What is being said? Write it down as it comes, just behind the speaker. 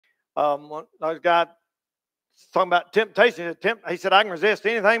Those guys talking about temptation. He said, I can resist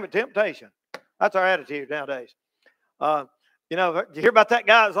anything but temptation. That's our attitude nowadays. You know, you hear about that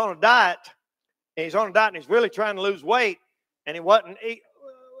guy that's on a diet, and he's on a diet and he's really trying to lose weight, and he wasn't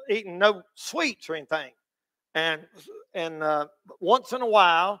eating no sweets or anything. And once in a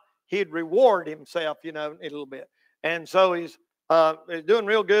while, he'd reward himself, you know, a little bit. And so he's doing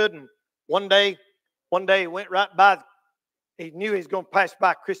real good. And one day he went right by. He knew he was going to pass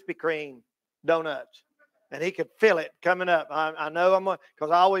by Krispy Kreme donuts, and he could feel it coming up. I know I'm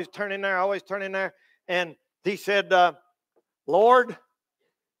because I always turn in there. And he said, Lord,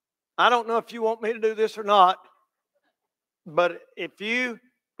 I don't know if you want me to do this or not, but if you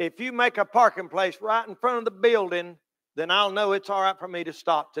make a parking place right in front of the building, then I'll know it's all right for me to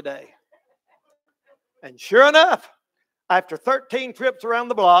stop today. And sure enough, after 13 trips around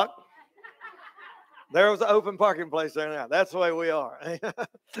the block, there was an open parking place there now. That's the way we are.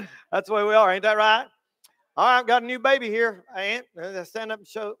 That's the way we are. Ain't that right? All right, I've got a new baby here. Aunt, stand up and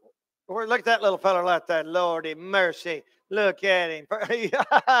show. Look at that little fella like that. Lordy mercy. Look at him.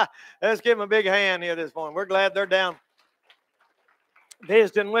 Let's give him a big hand here this morning. We're glad they're down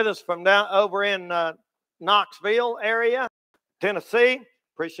visiting with us from down over in Knoxville area, Tennessee.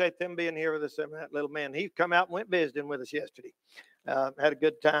 Appreciate them being here with us. That little man, he come out and went visiting with us yesterday. Had a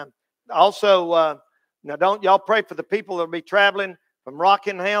good time. Also, now don't y'all pray for the people that'll be traveling from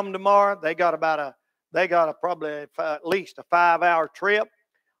Rockingham tomorrow. They got probably at least a 5-hour trip.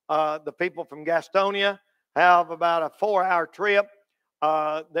 The people from Gastonia have about a 4-hour trip.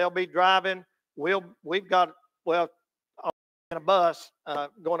 They'll be driving. We've got in a bus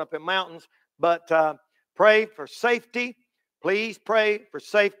going up in mountains, but pray for safety. Please pray for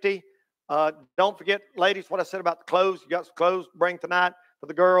safety. Don't forget, ladies, what I said about the clothes. You got some clothes to bring tonight for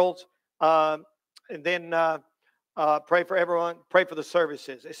the girls. And then pray for everyone. Pray for the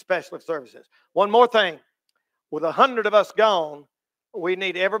services, especially services. One more thing. With 100 of us gone, we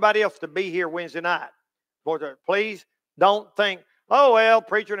need everybody else to be here Wednesday night. Please don't think, oh, well,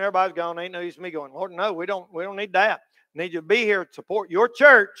 preacher and everybody's gone. Ain't no use me going. Lord, no, we don't need that. We need you to be here to support your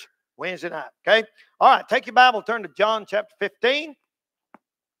church Wednesday night. Okay? All right, take your Bible, turn to John chapter 15.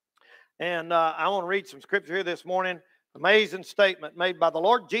 And I want to read some scripture here this morning. Amazing statement made by the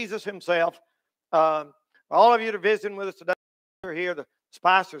Lord Jesus himself. All of you that are visiting with us today are here. The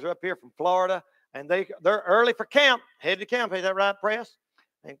Spicers are up here from Florida, and they're early for camp. Headed to camp. Ain't that right, Press?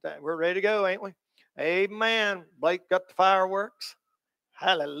 Ain't that? We're ready to go, ain't we? Amen. Blake got the fireworks.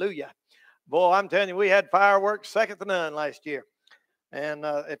 Hallelujah. Boy, I'm telling you, we had fireworks second to none last year. And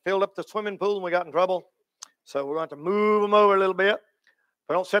it filled up the swimming pool, and we got in trouble. So we're going to have to move them over a little bit. If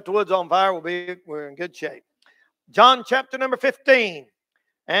we don't set the woods on fire, we're in good shape. John chapter number 15.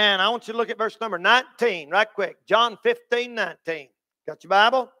 And I want you to look at verse number 19 right quick. John 15, 19. Got your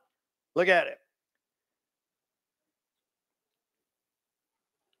Bible? Look at it.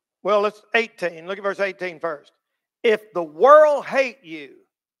 Well, it's 18. Look at verse 18 first. If the world hate you,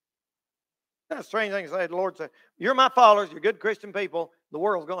 that's a strange thing to say. The Lord said, you're my followers, you're good Christian people, the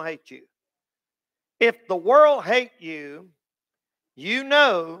world's going to hate you. If the world hate you, you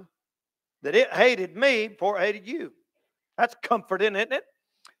know that it hated me before it hated you. That's comforting, isn't it?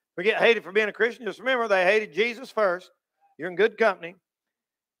 We get hated for being a Christian. Just remember, they hated Jesus first. You're in good company.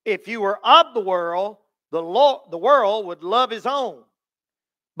 If you were of the world would love his own.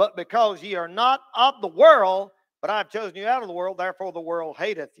 But because ye are not of the world, but I've chosen you out of the world, therefore the world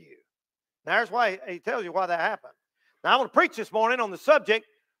hateth you. Now, there's why he tells you why that happened. Now, I want to preach this morning on the subject,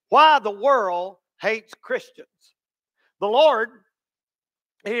 why the world hates Christians. The Lord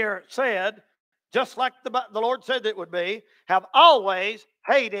here said, just like the Lord said it would be, have always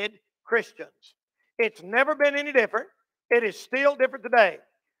hated Christians. It's never been any different. It is still different today.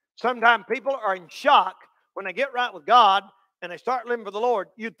 Sometimes people are in shock when they get right with God and they start living for the Lord.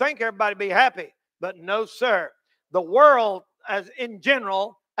 You'd think everybody would be happy, but no, sir. The world, as in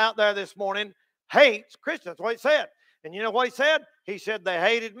general, out there this morning, hates Christians. That's what he said. And you know what he said? He said they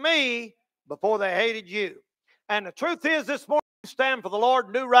hated me before they hated you. And the truth is, this morning, you stand for the Lord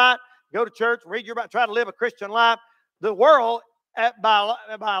and do right, go to church, read your Bible, try to live a Christian life. The world, by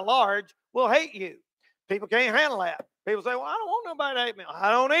large, will hate you. People can't handle that. People say, well, I don't want nobody to hate me.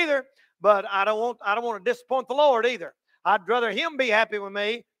 I don't either, but I don't want to disappoint the Lord either. I'd rather him be happy with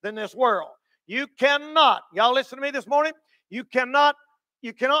me than this world. You cannot, y'all listen to me this morning, you cannot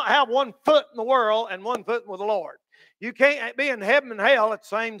have one foot in the world and one foot with the Lord. You can't be in heaven and hell at the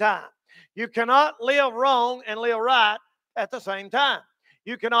same time. You cannot live wrong and live right at the same time.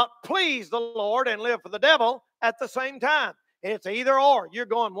 You cannot please the Lord and live for the devil at the same time. It's either or. You're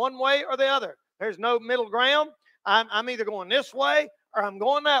going one way or the other. There's no middle ground. I'm either going this way or I'm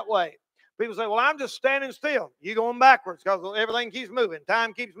going that way. People say, well, I'm just standing still. You're going backwards because everything keeps moving.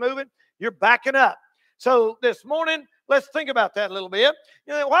 Time keeps moving. You're backing up. So this morning, let's think about that a little bit.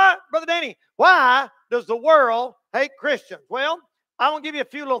 You know, why, Brother Danny, why does the world hate Christians? Well, I want to give you a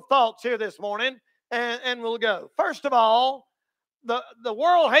few little thoughts here this morning, and we'll go. First of all, the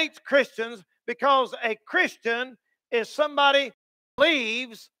world hates Christians because a Christian is somebody who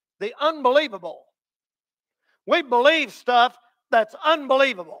believes the unbelievable. We believe stuff that's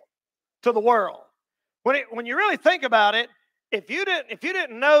unbelievable to the world. When you really think about it, if you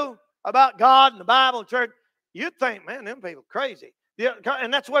didn't know about God and the Bible and church, you'd think, man, them people crazy. Yeah,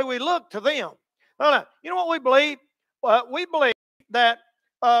 and that's the way we look to them. No. You know what we believe? We believe that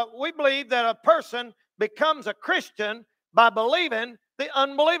a person becomes a Christian by believing the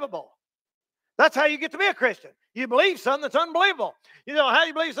unbelievable. That's how you get to be a Christian. You believe something that's unbelievable. You know how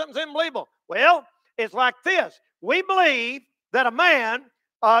you believe something's unbelievable? Well, it's like this. We believe that a man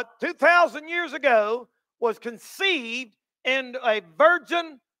 2,000 years ago was conceived in a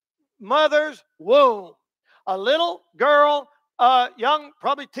virgin mother's womb. A little girl, young,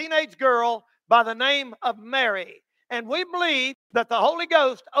 probably teenage girl by the name of Mary. And we believe that the Holy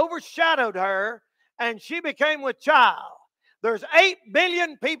Ghost overshadowed her and she became with child. There's 8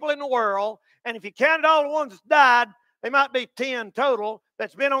 billion people in the world, and if you counted all the ones that died, they might be 10 total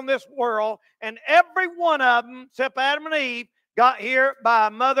that's been on this world, and every one of them, except Adam and Eve, got here by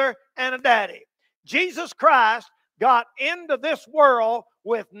a mother and a daddy. Jesus Christ got into this world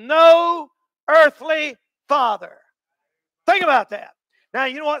with no earthly father. Think about that. Now,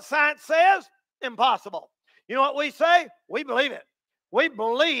 you know what science says? Impossible. You know what we say? We believe it. We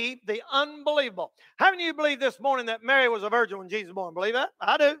believe the unbelievable. How many of you believe this morning that Mary was a virgin when Jesus was born? Believe that?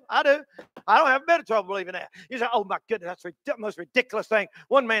 I do. I don't have a bit of trouble believing that. You say, oh my goodness, that's the most ridiculous thing.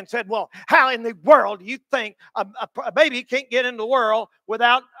 One man said, well, how in the world do you think a baby can't get into the world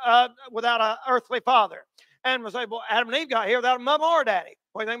without an earthly father? And we say, well, Adam and Eve got here without a mom or a daddy.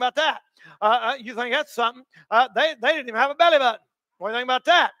 What do you think about that? You think that's something? They didn't even have a belly button. What do you think about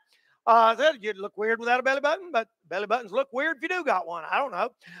that? You'd look weird without a belly button, but belly buttons look weird if you do got one. I don't know.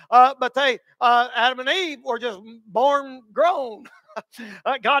 But Adam and Eve were just born grown.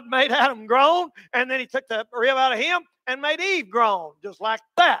 God made Adam grown, and then he took the rib out of him and made Eve grown, just like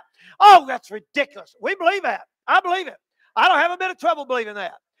that. Oh, that's ridiculous. We believe that. I believe it. I don't have a bit of trouble believing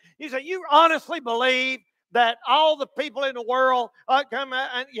that. You say, you honestly believe that all the people in the world come out?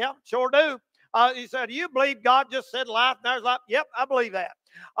 And yeah, sure do. He said, do you believe God just said life and there's life? Yep, I believe that.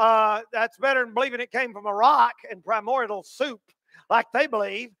 That's better than believing it came from a rock and primordial soup like they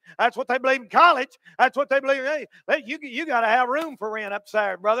believe. That's what they believe in college. That's what they believe. Hey, you got to have room for rent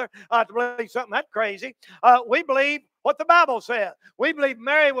upstairs, brother, to believe something that crazy. We believe what the Bible says. We believe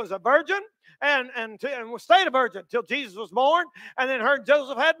Mary was a virgin and stayed a virgin until Jesus was born, and then her and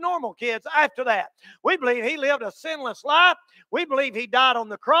Joseph had normal kids after that. We believe he lived a sinless life. We believe he died on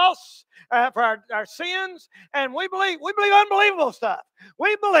the cross for our sins, and we believe unbelievable stuff.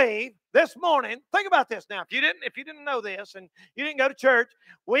 We believe this morning, think about this now. If you didn't know this and you didn't go to church,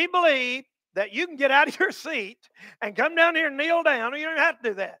 we believe that you can get out of your seat and come down here and kneel down. You don't have to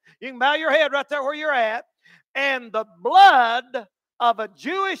do that. You can bow your head right there where you're at, and the blood of a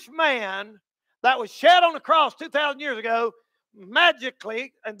Jewish man that was shed on the cross 2,000 years ago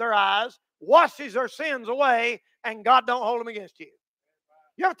magically, in their eyes, washes their sins away, and God don't hold them against you.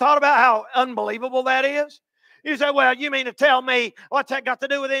 You ever thought about how unbelievable that is? You say, well, you mean to tell me what's that got to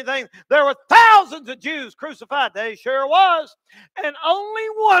do with anything? There were thousands of Jews crucified. They sure was. And only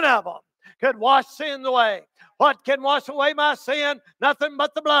one of them could wash sins away. What can wash away my sin? Nothing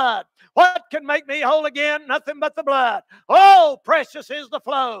but the blood. What can make me whole again? Nothing but the blood. Oh, precious is the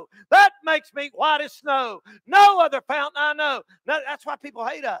flow that makes me white as snow. No other fountain I know. No, that's why people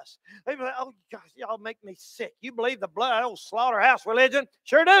hate us. They be like, oh, gosh, y'all make me sick. You believe the blood, old slaughterhouse religion?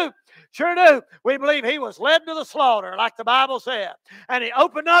 Sure do. Sure do. We believe he was led to the slaughter, like the Bible said. And he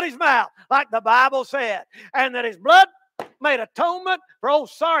opened not his mouth, like the Bible said. And that his blood made atonement for old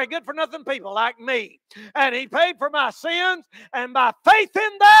sorry good-for-nothing people like me. And he paid for my sins, and by faith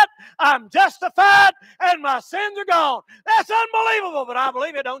in that, I'm justified, and my sins are gone. That's unbelievable, but I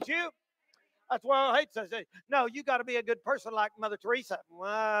believe it, don't you? That's why I hate to say, no, you got to be a good person like Mother Teresa. Well,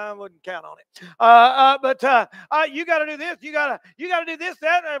 I wouldn't count on it. But you got to do this. You got to do this,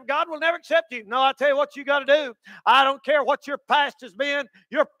 that. God will never accept you. No, I tell you what you got to do. I don't care what your past has been.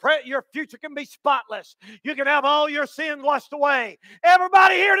 Your future can be spotless. You can have all your sins washed away.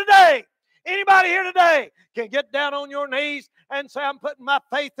 Everybody here today, anybody here today can get down on your knees and say, I'm putting my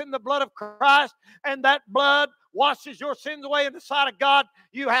faith in the blood of Christ, and that blood washes your sins away in the sight of God.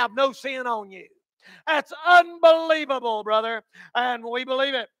 You have no sin on you. That's unbelievable, brother. And we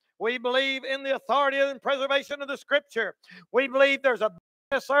believe it. We believe in the authority and preservation of the Scripture. We believe there's a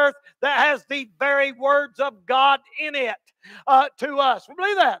this earth that has the very words of God in it to us. We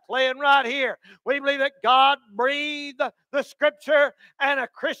believe that, laying right here. We believe that God breathed the Scripture, and a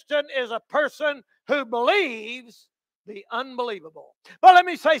Christian is a person who believes the unbelievable. But let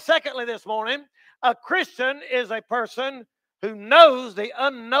me say, secondly, this morning, a Christian is a person who knows the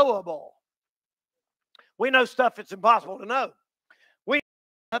unknowable. We know stuff that's impossible to know. We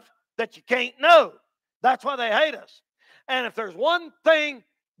know stuff that you can't know. That's why they hate us. And if there's one thing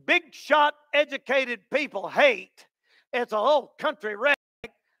big shot educated people hate, it's a whole country wreck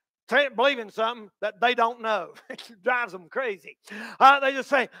believing something that they don't know. It drives them crazy. They just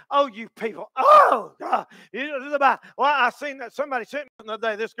say, "Oh, you people! Oh, God!" Well, I seen that somebody sent me the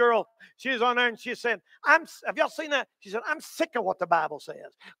other day. This girl, she was on there and she said, "Have y'all seen that?" She said, "I'm sick of what the Bible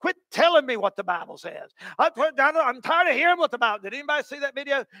says. Quit telling me what the Bible says. I'm tired of hearing what the Bible." Did anybody see that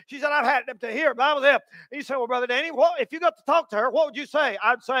video? She said, "I've had to hear Bible says." He said, "Well, Brother Danny, if you got to talk to her, what would you say?"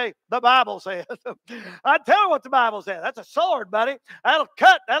 I'd say, "The Bible says." I'd tell her what the Bible says. That's a sword, buddy. That'll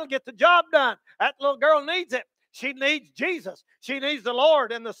cut. That'll get the job done. That little girl needs it. She needs Jesus. She needs the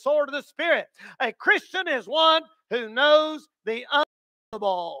Lord and the sword of the Spirit. A Christian is one who knows the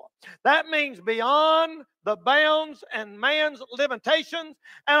unknowable. That means beyond the bounds and man's limitations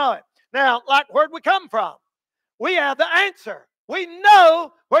and all it. Now, like, where'd we come from? We have the answer. We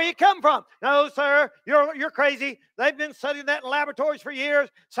know where you come from. No, sir, you're crazy. They've been studying that in laboratories for years.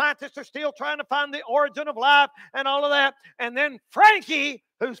 Scientists are still trying to find the origin of life and all of that. And then Frankie,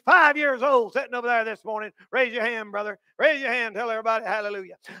 who's 5 years old, sitting over there this morning. Raise your hand, brother. Raise your hand. Tell everybody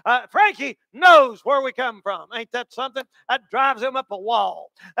hallelujah. Frankie knows where we come from. Ain't that something? That drives him up a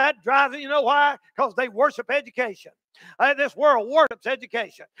wall. That drives him, you know why? Because they worship education. This world worships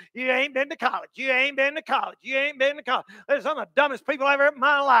education. You ain't been to college. You ain't been to college. You ain't been to college. There's some of the dumbest people I've ever met in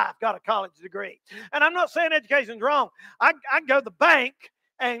my life got a college degree. And I'm not saying education's wrong. I go to the bank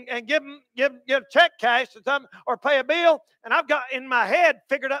and give check cash or something, or pay a bill, and I've got in my head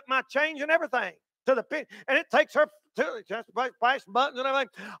figured up my change and everything to the pin. And it takes her to just price buttons and everything.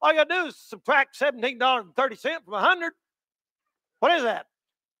 All you got to do is subtract $17.30 from 100. What is that?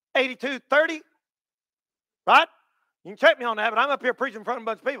 $82.30, right? You can check me on that, but I'm up here preaching in front of a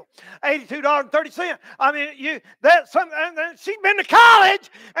bunch of people. $82.30. I mean, she's been to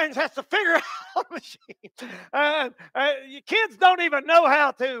college and has to figure out a machine. Your kids don't even know how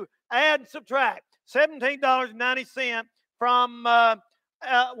to add and subtract. $17.90 from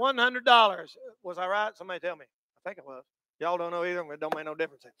 $100. Was I right? Somebody tell me. I think it was. Y'all don't know either. It don't make no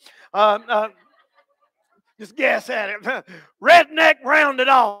difference. Just guess at it. Redneck rounded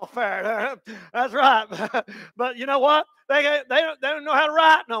off there. That's right. But you know what? They don't know how to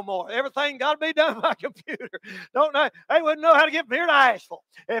write no more. Everything got to be done by computer. Don't know? They wouldn't know how to get from here to Asheville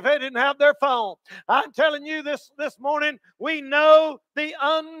if they didn't have their phone. I'm telling you this morning, we know the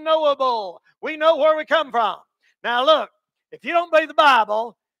unknowable. We know where we come from. Now look, if you don't believe the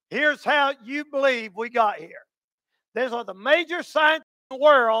Bible, here's how you believe we got here. There's the major scientists in the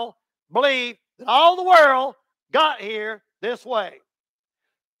world believe that all the world got here this way.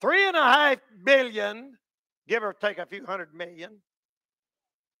 3.5 billion, give or take a few hundred million,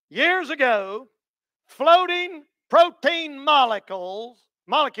 years ago, floating protein molecules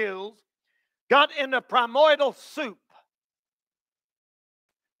got into primordial soup.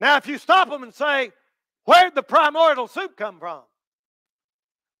 Now, if you stop them and say, where'd the primordial soup come from?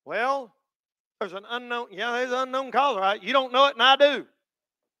 Well, there's an unknown, there's an unknown cause, right? You don't know it, and I do.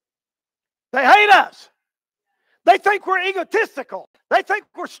 They hate us. They think we're egotistical. They think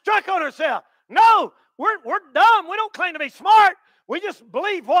we're stuck on ourselves. No, we're dumb. We don't claim to be smart. We just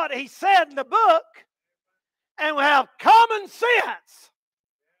believe what he said in the book, and we have common sense.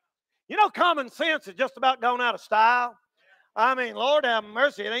 You know, common sense is just about gone out of style. I mean, Lord have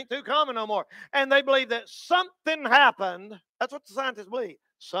mercy, it ain't too common no more. And they believe that something happened. That's what the scientists believe.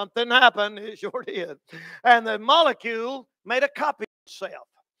 Something happened, it sure did. And the molecule made a copy of itself.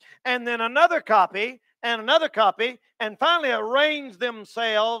 And then another copy, and finally arranged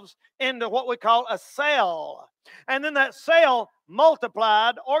themselves into what we call a cell. And then that cell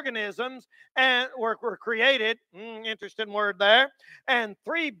multiplied, organisms and were created. Interesting word there. And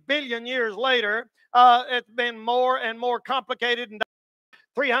 3 billion years later, it's been more and more complicated. And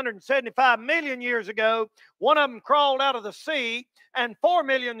 375 million years ago, one of them crawled out of the sea, and 4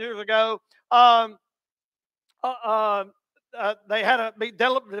 million years ago, they had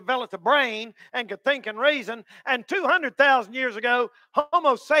developed a brain and could think and reason. And 200,000 years ago,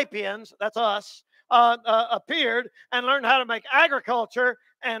 Homo sapiens, that's us, appeared and learned how to make agriculture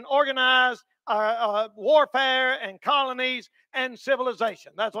and organize warfare and colonies and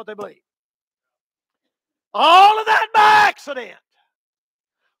civilization. That's what they believe. All of that by accident.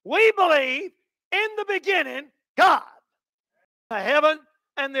 We believe in the beginning, God, the heaven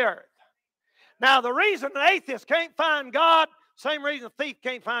and the earth. Now, the reason an atheist can't find God, same reason a thief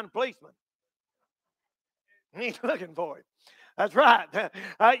can't find a policeman. He ain't looking for him. That's right.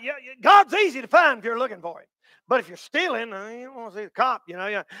 God's easy to find if you're looking for him. But if you're stealing, you don't want to see the cop. You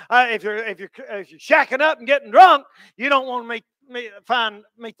know, if you're shacking up and getting drunk, you don't want to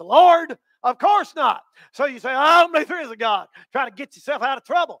meet the Lord. Of course not. So you say, I don't believe there is a God. Try to get yourself out of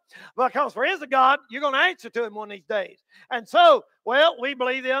trouble. Because there is a God, you're going to answer to him one of these days. And so, well, we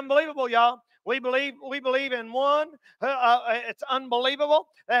believe the unbelievable, y'all. We believe in one. It's unbelievable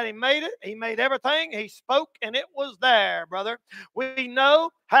that he made it. He made everything. He spoke, and it was there, brother. We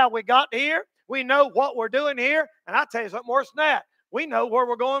know how we got here. We know what we're doing here. And I'll tell you something worse than that. We know where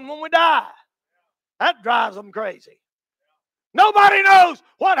we're going when we die. That drives them crazy. Nobody knows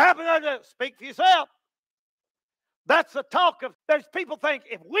what happened. Speak for yourself. That's the talk of, there's people think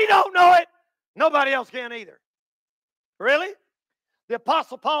if we don't know it, nobody else can either. Really? The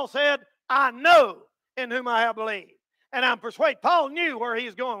Apostle Paul said, I know in whom I have believed, and I'm persuaded. Paul knew where he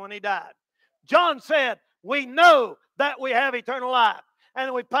was going when he died. John said, we know that we have eternal life, and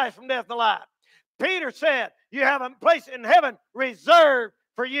that we pass from death to life. Peter said, you have a place in heaven reserved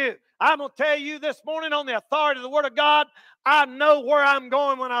for you. I'm going to tell you this morning on the authority of the Word of God, I know where I'm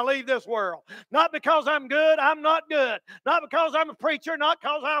going when I leave this world. Not because I'm good, I'm not good. Not because I'm a preacher, not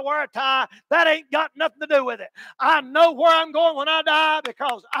because I wear a tie. That ain't got nothing to do with it. I know where I'm going when I die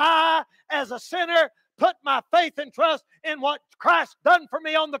because I, as a sinner, put my faith and trust in what Christ done for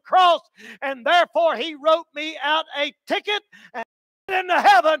me on the cross, and therefore He wrote me out a ticket and into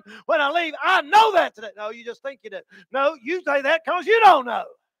heaven when I leave. I know that today. No, you just think you do. No, you say that because you don't know.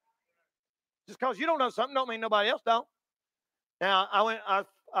 Just because you don't know something don't mean nobody else don't. Now, I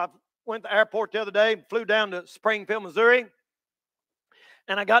went to the airport the other day and flew down to Springfield, Missouri.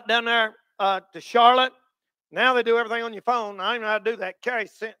 And I got down there to Charlotte. Now they do everything on your phone. I don't even know how to do that.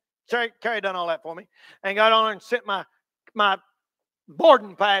 Carrie done all that for me. And got on there and sent my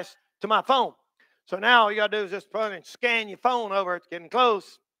boarding pass to my phone. So now all you got to do is just put and scan your phone over. It's getting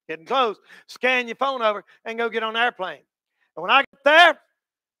close. Scan your phone over and go get on the airplane. And when I get there,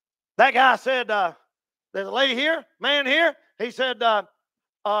 that guy said, there's a lady here, man here. He said,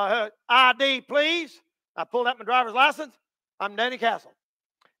 ID, please. I pulled out my driver's license. I'm Danny Castle.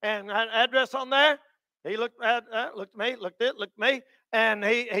 And had an address on there. He looked at me, looked at me. And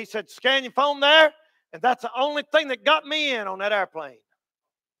he said, scan your phone there. And that's the only thing that got me in on that airplane.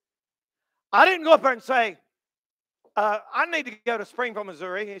 I didn't go up there and say, I need to go to Springfield,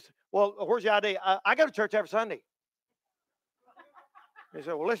 Missouri. He said, well, where's your ID? I go to church every Sunday. He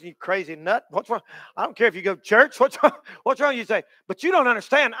said, well, listen, you crazy nut. What's wrong? I don't care if you go to church. What's wrong? What's wrong? You say, but you don't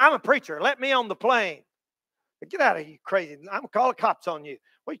understand. I'm a preacher. Let me on the plane. Get out of here, you crazy. I'm going to call the cops on you.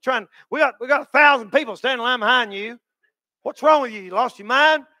 What are you trying? We got 1,000 people standing in line behind you. What's wrong with you? You lost your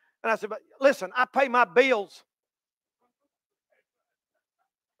mind? And I said, but listen, I pay my bills.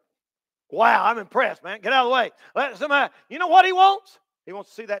 Wow, I'm impressed, man. Get out of the way. Let somebody, you know what he wants? He wants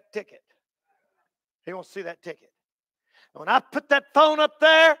to see that ticket. He wants to see that ticket. And when I put that phone up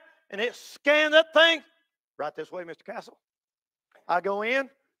there and it scanned that thing, right this way, Mr. Castle. I go in,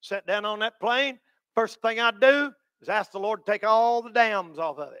 sit down on that plane. First thing I do is ask the Lord to take all the dams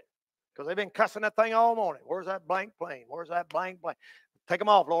off of it. Because they've been cussing that thing all morning. Where's that blank plane? Where's that blank plane? Take them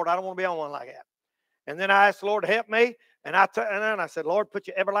off, Lord. I don't want to be on one like that. And then I asked the Lord to help me. And then I said, Lord, put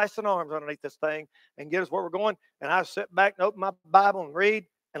your everlasting arms underneath this thing and get us where we're going. And I sit back and open my Bible and read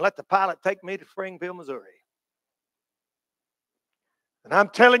and let the pilot take me to Springfield, Missouri. And I'm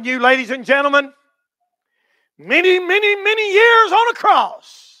telling you, ladies and gentlemen, many, many, many years on a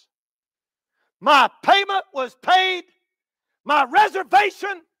cross, my payment was paid, my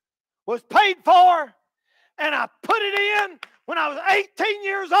reservation was paid for, and I put it in when I was 18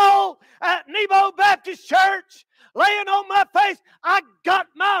 years old at Nebo Baptist Church, laying on my face. I got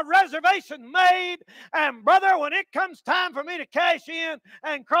my reservation made, and brother, when it comes time for me to cash in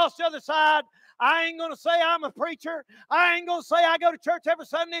and cross the other side, I ain't going to say I'm a preacher. I ain't going to say I go to church every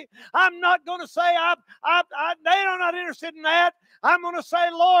Sunday. I'm not going to say they are not interested in that. I'm going to say,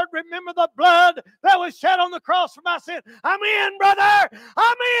 Lord, remember the blood that was shed on the cross for my sin. I'm in, brother.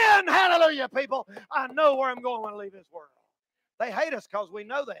 I'm in. Hallelujah, people. I know where I'm going when I leave this world. They hate us because we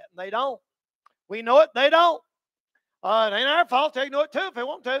know that, and they don't. We know it, they don't. It ain't our fault. They know it too if they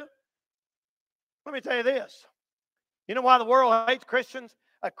want to. Let me tell you this. You know why the world hates Christians?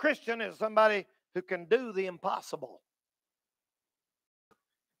 A Christian is somebody who can do the impossible.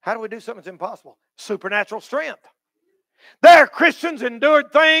 How do we do something that's impossible? Supernatural strength. There are Christians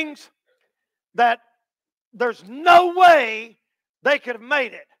endured things that there's no way they could have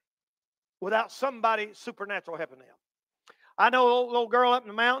made it without somebody supernatural helping them. I know a little girl up in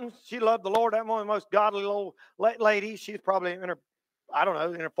the mountains. She loved the Lord. That one of the most godly little ladies. She's probably in her, I don't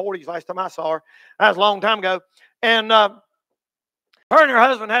know, in her 40s last time I saw her. That was a long time ago. And her and her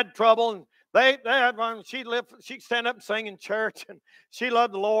husband had trouble, and they had one. She'd stand up and sing in church, and she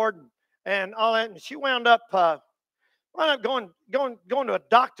loved the Lord and all that. And she wound up going to a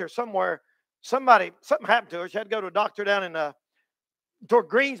doctor somewhere. Something happened to her. She had to go to a doctor down in toward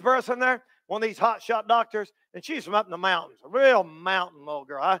Greensboro, somewhere. One of these hot shot doctors, and she's from up in the mountains, a real mountain little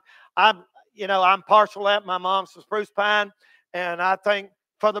girl. I'm partial to that. My mom's from Spruce Pine, and I think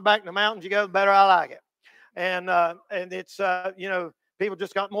further back in the mountains you go, the better I like it. And it's people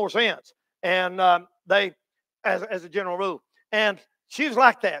just got more sense, and they, as a general rule, and she was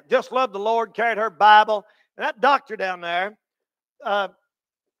like that. Just loved the Lord, carried her Bible, and that doctor down there,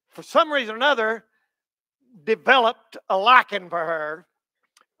 for some reason or another, developed a liking for her.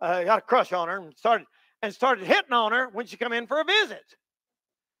 Got a crush on her and started hitting on her when she come in for a visit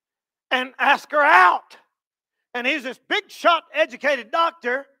and asked her out. And he's this big shot educated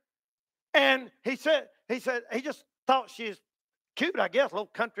doctor, and he said he just thought she's cute, I guess, a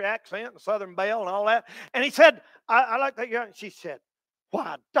little country accent and Southern belle and all that. And he said, I like that girl. And she said,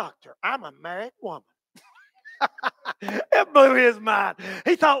 "Why, doctor, I'm a married woman." It blew his mind.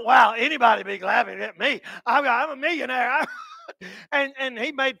 He thought, wow, anybody be laughing at me. I'm a millionaire. And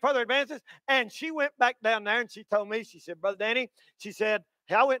he made further advances. And she went back down there and she told me, she said, "Brother Danny," she said,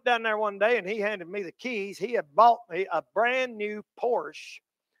 "I went down there one day and he handed me the keys. He had bought me a brand new Porsche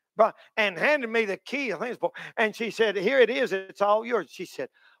and handed me the key." I think it's Porsche. And she said, "Here it is. It's all yours." She said,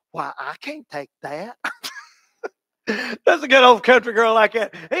 "Why, I can't take that." That's a good old country girl like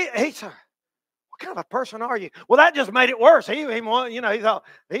that. He said, "What kind of a person are you?" Well, that just made it worse. He thought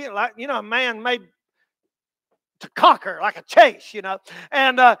a man made to conquer, like a chase,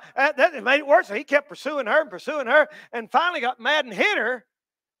 and that made it worse. So he kept pursuing her, and finally got mad and hit her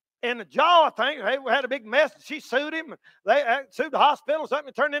in the jaw. I think they had a big mess. She sued him. They sued the hospital or something.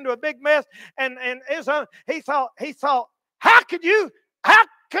 It turned into a big mess. And he thought, how could the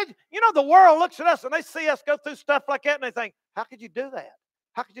world looks at us and they see us go through stuff like that and they think, how could you do that?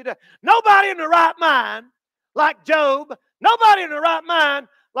 How could you do that? Nobody in the right mind like Job. Nobody in the right mind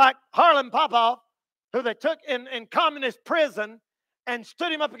like Harlan Popoff, who they took in communist prison and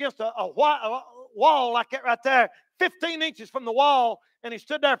stood him up against a wall like that right there, 15 inches from the wall, and he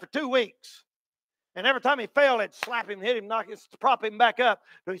stood there for 2 weeks. And every time he fell, they'd slap him, hit him, prop him back up,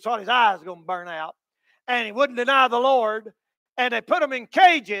 so he thought his eyes were going to burn out. And he wouldn't deny the Lord. And they put him in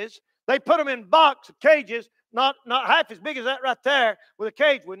cages. They put him in box of cages, not half as big as that right there, with a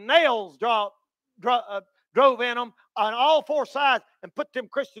cage with nails drove in them on all four sides, and put them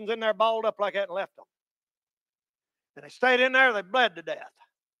Christians in there balled up like that and left them. And they stayed in there, they bled to death.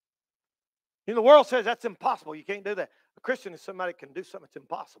 The world says that's impossible. You can't do that. A Christian is somebody who can do something that's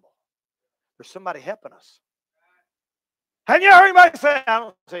impossible. There's somebody helping us. Have you heard anybody say, I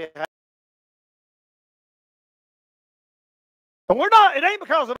don't see it? But it ain't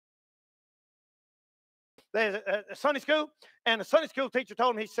because of there's a Sunday school, and the Sunday school teacher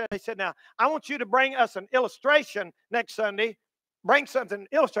told him, he said, "Now, I want you to bring us an illustration next Sunday. Bring something,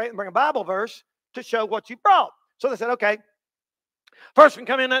 illustrate, and bring a Bible verse to show what you brought." So they said, okay. First one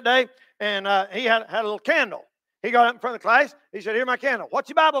come in that day, and he had a little candle. He got up in front of the class. He said, "Here's my candle. What's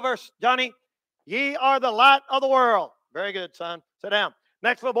your Bible verse, Johnny?" "Ye are the light of the world." "Very good, son. Sit down."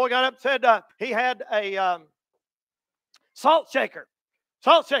 Next little boy got up and said he had a salt shaker.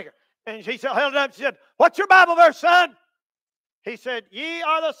 And he held it up and said, "What's your Bible verse, son?" He said, "Ye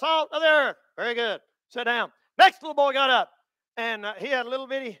are the salt of the earth." "Very good. Sit down." Next little boy got up, and he had a little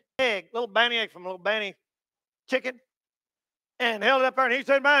bitty egg, little banny egg from a little banny chicken, and held it up there, and he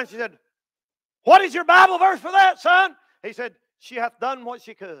said, "Mine." She said, "What is your Bible verse for that, son?" He said, "She hath done what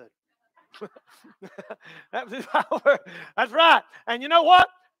she could." That was his Bible verse. That's right. And you know what?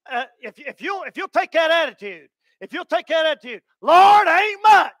 If you'll take that attitude, "Lord, ain't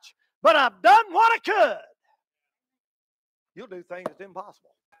much, but I've done what I could," you'll do things that's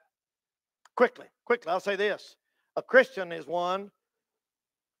impossible. Quickly, I'll say this. A Christian is one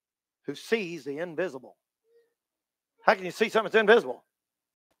who sees the invisible. How can you see something that's invisible?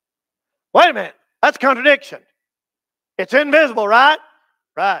 Wait a minute. That's a contradiction. It's invisible, right?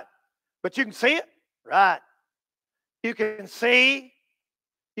 Right. But you can see it? Right. You can see.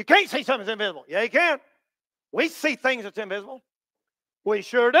 You can't see something that's invisible. Yeah, you can. We see things that's invisible. We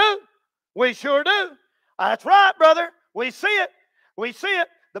sure do. That's right, brother. We see it.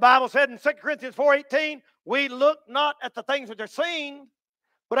 The Bible said in 2 Corinthians 4:18, we look not at the things which are seen,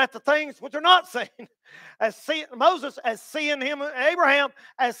 but at the things which are not seen. Moses as seeing him, Abraham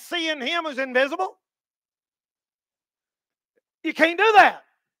as seeing him as invisible. You can't do that.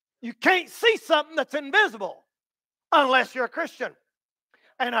 You can't see something that's invisible unless you're a Christian.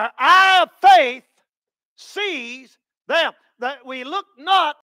 And our eye of faith sees them. That we look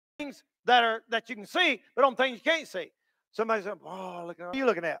not at things that you can see, but on things you can't see. Somebody said, oh, look at what are you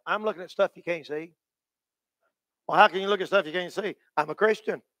looking at? I'm looking at stuff you can't see. Well, how can you look at stuff you can't see? I'm a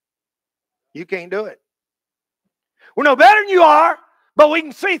Christian. You can't do it. We're no better than you are, but we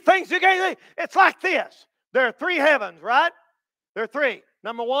can see things you can't see. It's like this. There are 3 heavens, right? There are 3.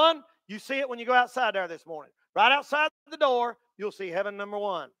 Number 1, you see it when you go outside there this morning. Right outside the door, you'll see heaven number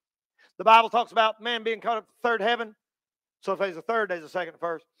 1. The Bible talks about man being caught up to the 3rd heaven. So if there's a 3rd, there's a 2nd,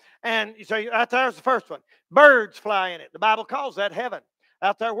 1st. And you say, out there's the 1st one. Birds fly in it. The Bible calls that heaven.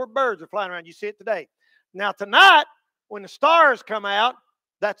 Out there where birds are flying around. You see it today. Now tonight, when the stars come out,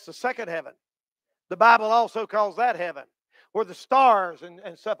 that's the 2nd heaven. The Bible also calls that heaven, where the stars and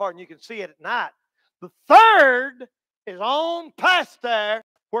stuff are, and you can see it at night. The 3rd is on past there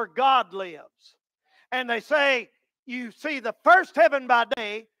where God lives. And they say you see the 1st heaven by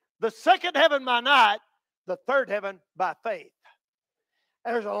day, the 2nd heaven by night, the 3rd heaven by faith.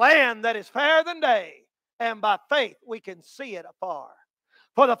 There's a land that is fairer than day, and by faith we can see it afar.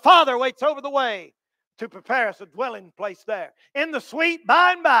 For the Father waits over the way to prepare us a dwelling place there. In the sweet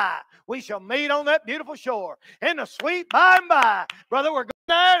by and by, we shall meet on that beautiful shore. In the sweet by and by, brother, we're going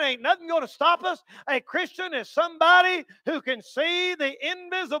there and ain't nothing going to stop us. A Christian is somebody who can see the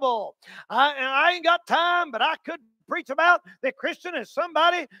invisible. I ain't got time, but I could preach about the Christian is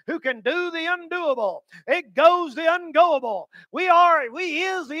somebody who can do the undoable. It goes the ungoable. We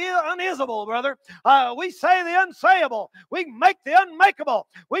is the unisable, brother. We say the unsayable. We make the unmakeable.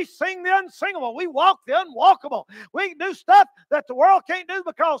 We sing the unsingable. We walk the unwalkable. We can do stuff that the world can't do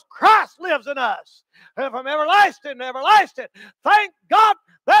because Christ lives in us. And from everlasting to everlasting. Thank God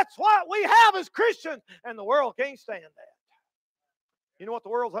that's what we have as Christians. And the world can't stand that. You know what the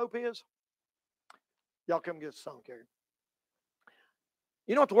world's hope is? Y'all come get a song, Kerry.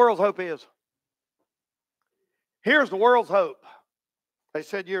 You know what the world's hope is? Here's the world's hope. They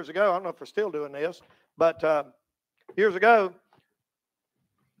said years ago, I don't know if they're still doing this, but years ago,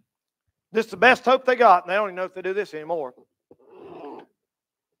 this is the best hope they got, and they don't even know if they do this anymore.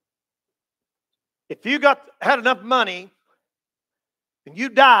 If you had enough money and you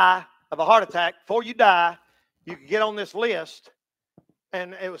die of a heart attack, before you die, you could get on this list,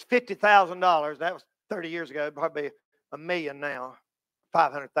 and it was $50,000. That was 30 years ago, probably $1 million now,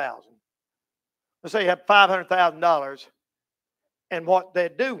 500,000. Let's say you have $500,000, and what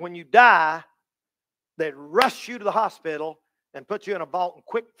they'd do when you die, they'd rush you to the hospital and put you in a vault and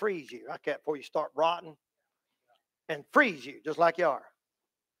quick freeze you like that before you start rotting, and freeze you just like you are.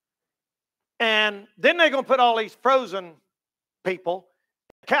 And then they're going to put all these frozen people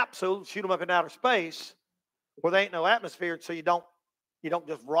in capsules, shoot them up in outer space where there ain't no atmosphere, so you don't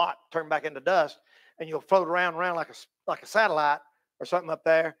just rot, turn back into dust. And you'll float around like a satellite or something up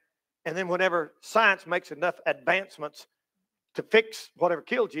there. And then whenever science makes enough advancements to fix whatever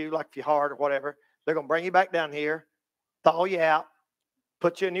killed you, like your heart or whatever, they're going to bring you back down here, thaw you out,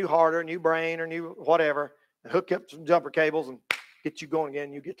 put you a new heart or a new brain or new whatever, and hook up some jumper cables and get you going again,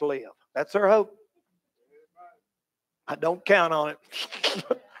 and you get to live. That's their hope. I don't count on it.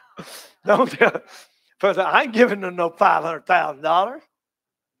 I ain't giving them no $500,000.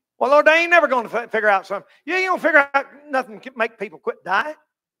 Well, Lord, they ain't never going to figure out something. You ain't going to figure out nothing to make people quit dying.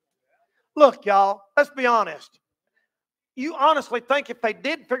 Look, y'all, let's be honest. You honestly think if they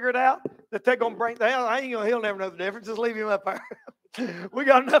did figure it out, that they're going to bring, he'll never know the difference. Just leave him up there. We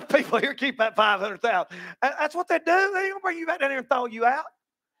got enough people here to keep that $500,000. That's what they do. They ain't going to bring you back down here and throw you out.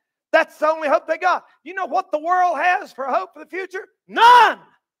 That's the only hope they got. You know what the world has for hope for the future? None.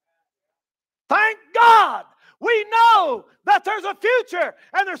 Thank God. We know that there's a future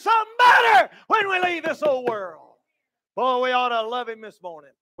and there's something better when we leave this old world. Boy, we ought to love him this morning.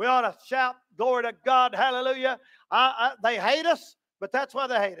 We ought to shout, glory to God, hallelujah. They hate us, but that's why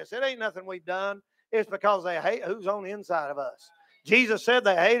they hate us. It ain't nothing we've done. It's because they hate who's on the inside of us. Jesus said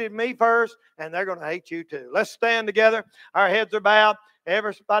they hated me first, and they're going to hate you too. Let's stand together. Our heads are bowed.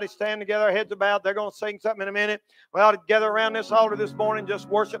 Everybody stand together. Our heads are bowed. They're going to sing something in a minute. We ought to gather around this altar this morning, just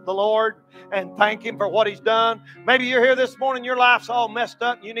worship the Lord and thank Him for what He's done. Maybe you're here this morning, your life's all messed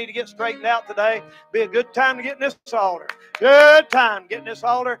up. You need to get straightened out today. Be a good time to get in this altar. Good time to get in this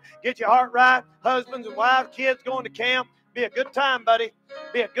altar. Get your heart right. Husbands and wives, kids going to camp. Be a good time, buddy.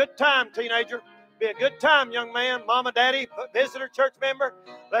 Be a good time, teenager. Be a good time, young man, mama, daddy, visitor, church member.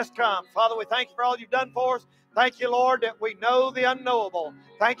 Let's come. Father, we thank you for all you've done for us. Thank you, Lord, that we know the unknowable.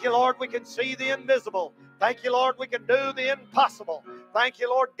 Thank you, Lord, we can see the invisible. Thank you, Lord, we can do the impossible. Thank you,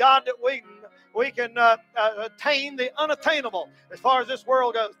 Lord God, that we can attain the unattainable as far as this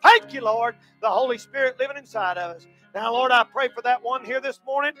world goes. Thank you, Lord, the Holy Spirit living inside of us. Now, Lord, I pray for that one here this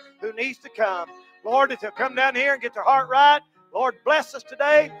morning who needs to come. Lord, that they'll come down here and get their heart right. Lord, bless us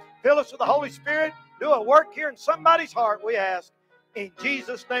today. Fill us with the Holy Spirit. Do a work here in somebody's heart, we ask. In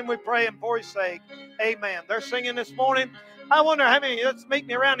Jesus' name we pray and for His sake. Amen. They're singing this morning. I wonder how many let's meet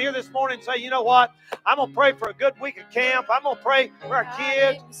me around here this morning and say, you know what? I'm going to pray for a good week of camp. I'm going to pray for our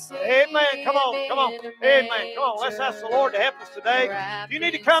kids. Amen. Come on. Come on. Amen. Come on. Let's ask the Lord to help us today. If you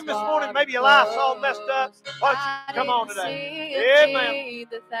need to come this morning, maybe your life's all messed up. Why don't you come on today? Amen.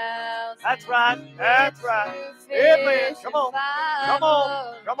 That's right. That's right. Amen. Come on. Come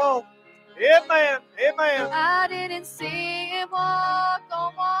on. Come on. Amen. Amen. I didn't see Him walk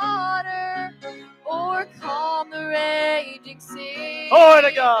on water or calm the raging sea. Glory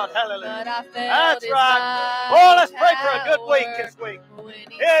to God. Hallelujah. But I felt That's His right. Oh, let's pray for a good power week this week. when He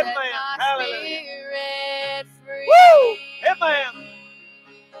Amen. set my Hallelujah. spirit free. Woo! Amen.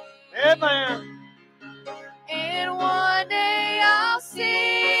 Amen. And one day I'll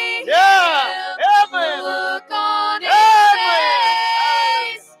see Yeah. Him, Amen. look on His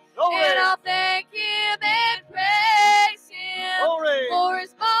Amen. face, Glory. and I'll thank Him and praise Him Glory. for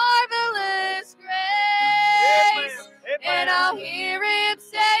His marvelous grace. Amen. Amen. And I'll hear Him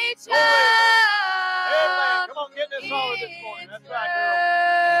say, Glory. Amen. child, Come on, get in this altar this morning. That's right,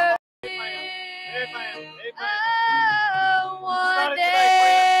 girl. Amen. Amen. Amen. Oh, one It's not it today,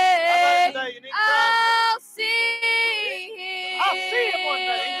 friend. How about day it today? You need to come. I'll see Him. I'll see Him one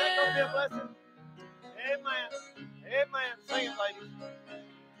day. Ain't that going to be a blessing? Amen. Amen. Sing it, ladies.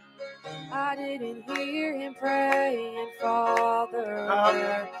 I didn't hear Him praying, Father. I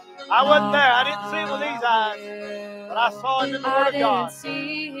wasn't there. I didn't see Him with these eyes. But I saw Him in the Word of God.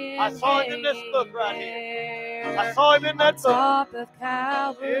 I saw Him in this book right here. I saw Him in that book. Top of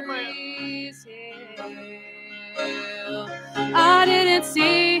Calvary's hill. I didn't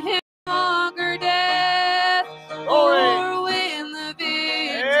see Him conquer death or win the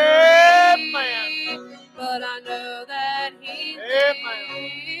victory. Amen. But I know that He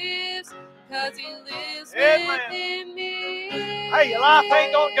lives, 'cause He lives within me. Hey, your life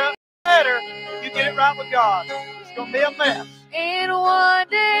ain't going to get better. You get it right with God. It's going to be a mess. And one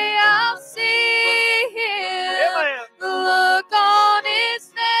day I'll see Him. Amen. Look on His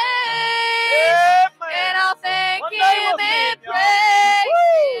face. Amen. And I'll thank One day Him we'll see and Him, y'all.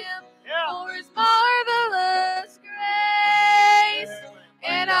 praise Him Yeah. for His marvelous grace. Amen.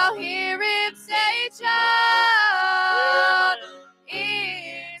 And I'll hear Him say, child,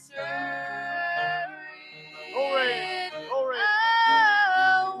 it's Glory. Glory.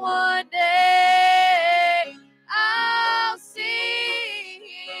 oh, one day I'll see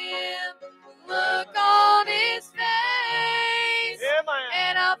Him, look on His face, Amen.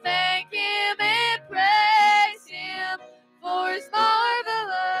 and I'll thank Him and praise Him for His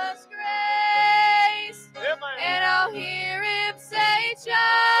marvelous grace. Amen. And I'll hear Him say,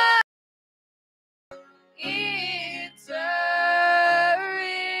 child, it's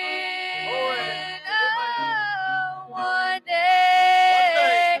one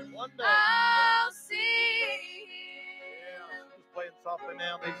day One day. I'll see Yeah, just playing softly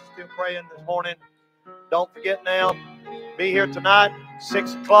now. These are still praying this morning. Don't forget now, be here tonight,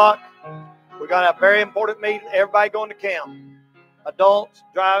 6 o'clock. We're going to have a very important meeting. Everybody going to camp. Adults,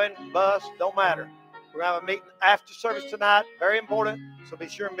 driving, bus, don't matter. We're going to have a meeting after service tonight. Very important, so be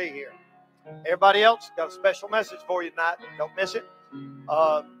sure and be here. Everybody else, got a special message for you tonight. Don't miss it.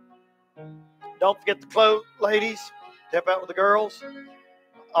 Don't forget the clothes, ladies. Step out with the girls.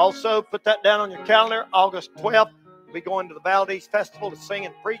 Also, put that down on your calendar. August 12th, we'll be going to the Valdez Festival to sing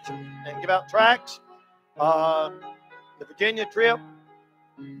and preach and give out tracts. The Virginia trip,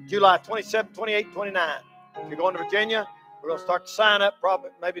 July 27, 28, 29. If you're going to Virginia, we're going to start to sign up probably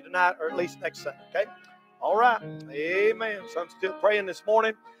maybe tonight or at least next Sunday, okay? All right. Amen. So I'm still praying this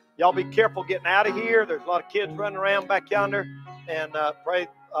morning. Y'all be careful getting out of here. There's a lot of kids running around back yonder. And pray,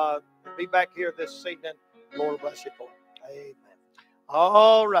 be back here this evening. Lord bless you for it. Amen.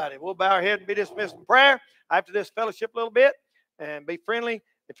 All righty. We'll bow our head and be dismissed in prayer after this fellowship a little bit. And be friendly.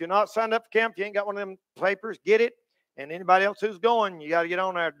 If you're not signed up for camp, if you ain't got one of them papers, get it. And anybody else who's going, you got to get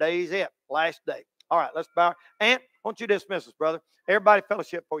on there. Day's it. Last day. All right, let's bow. Aunt, why don't you dismiss us, brother? Everybody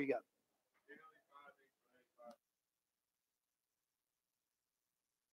fellowship before you go.